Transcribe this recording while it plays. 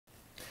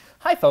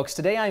Hi folks,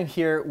 today I'm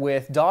here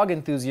with dog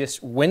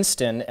enthusiast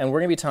Winston, and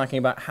we're going to be talking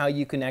about how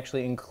you can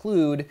actually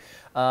include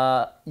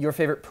your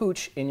favorite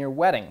pooch in your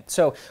wedding.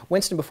 So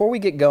Winston, before we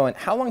get going,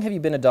 how long have you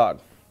been a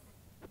dog?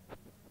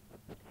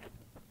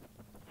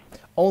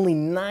 Only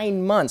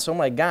 9 months, oh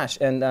my gosh,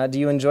 and do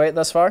you enjoy it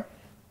thus far?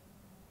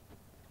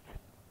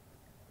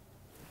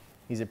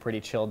 He's a pretty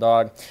chill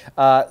dog.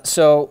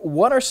 So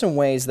what are some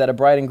ways that a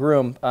bride and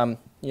groom,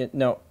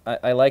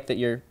 I like that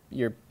you're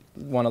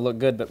want to look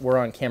good, but we're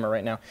on camera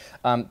right now.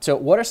 So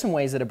what are some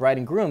ways that a bride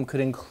and groom could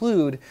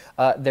include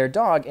their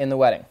dog in the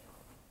wedding?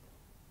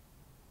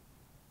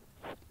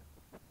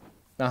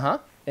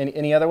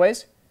 Any other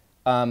ways?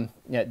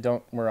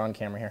 We're on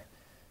camera here.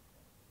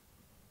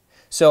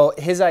 So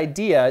his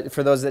idea,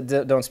 for those that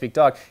don't speak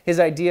dog, his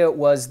idea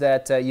was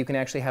that you can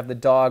actually have the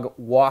dog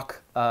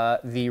walk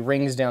the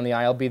rings down the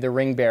aisle, be the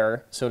ring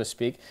bearer, so to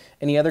speak.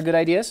 Any other good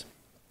ideas?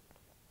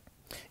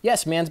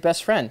 Yes, man's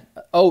best friend.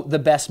 Oh, the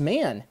best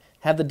man.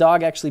 Have the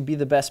dog actually be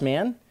the best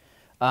man.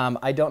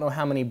 I don't know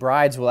how many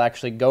brides will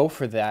actually go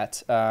for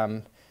that,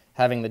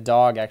 having the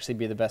dog actually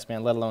be the best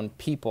man, let alone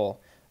people.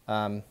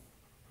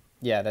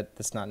 Yeah,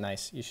 that's not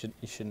nice. You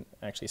shouldn't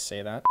actually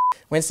say that.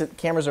 Winston, the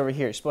camera's over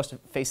here. You're supposed to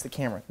face the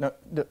camera. No,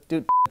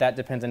 dude, that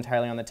depends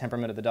entirely on the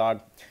temperament of the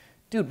dog.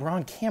 Dude, we're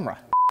on camera.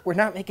 We're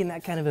not making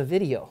that kind of a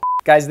video.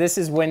 Guys, this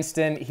is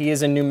Winston. He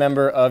is a new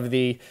member of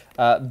the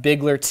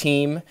Bigler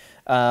team.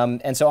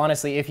 And so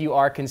honestly, if you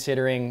are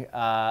considering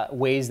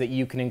ways that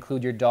you can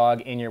include your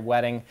dog in your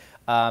wedding,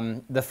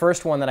 the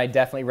first one that I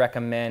definitely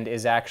recommend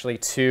is actually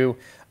to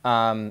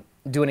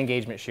do an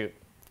engagement shoot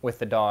with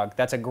the dog.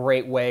 That's a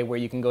great way where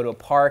you can go to a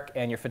park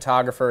and your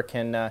photographer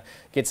can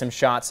get some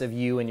shots of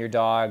you and your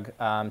dog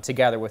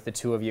together with the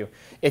two of you.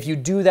 If you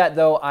do that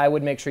though, I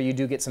would make sure you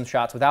do get some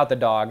shots without the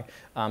dog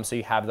so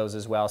you have those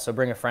as well. So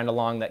bring a friend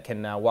along that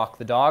can walk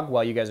the dog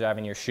while you guys are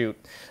having your shoot.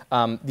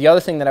 The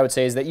other thing that I would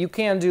say is that you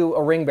can do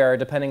a ring bearer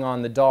depending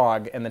on the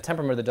dog and the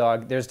temperament of the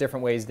dog. There's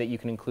different ways that you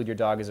can include your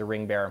dog as a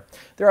ring bearer.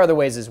 There are other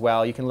ways as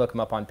well. You can look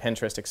them up on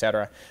Pinterest,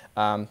 etc.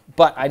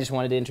 But I just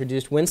wanted to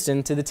introduce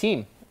Winston to the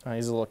team.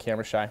 He's a little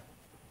camera shy.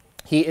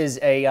 He is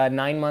a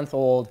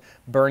 9-month-old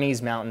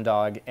Bernese mountain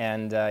dog,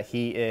 and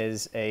he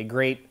is a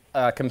great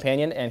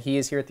companion, and he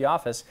is here at the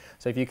office.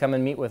 So if you come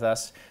and meet with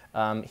us,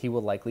 he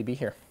will likely be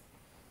here.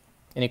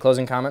 Any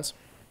closing comments?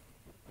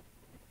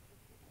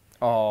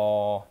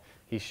 Oh,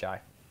 he's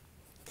shy.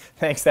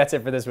 Thanks, that's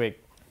it for this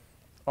week.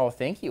 Oh,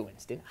 thank you,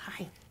 Winston.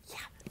 Hi. Yeah,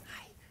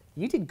 hi.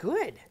 You did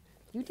good.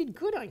 You did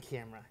good on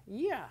camera.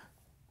 Yeah.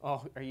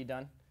 Oh, are you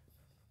done?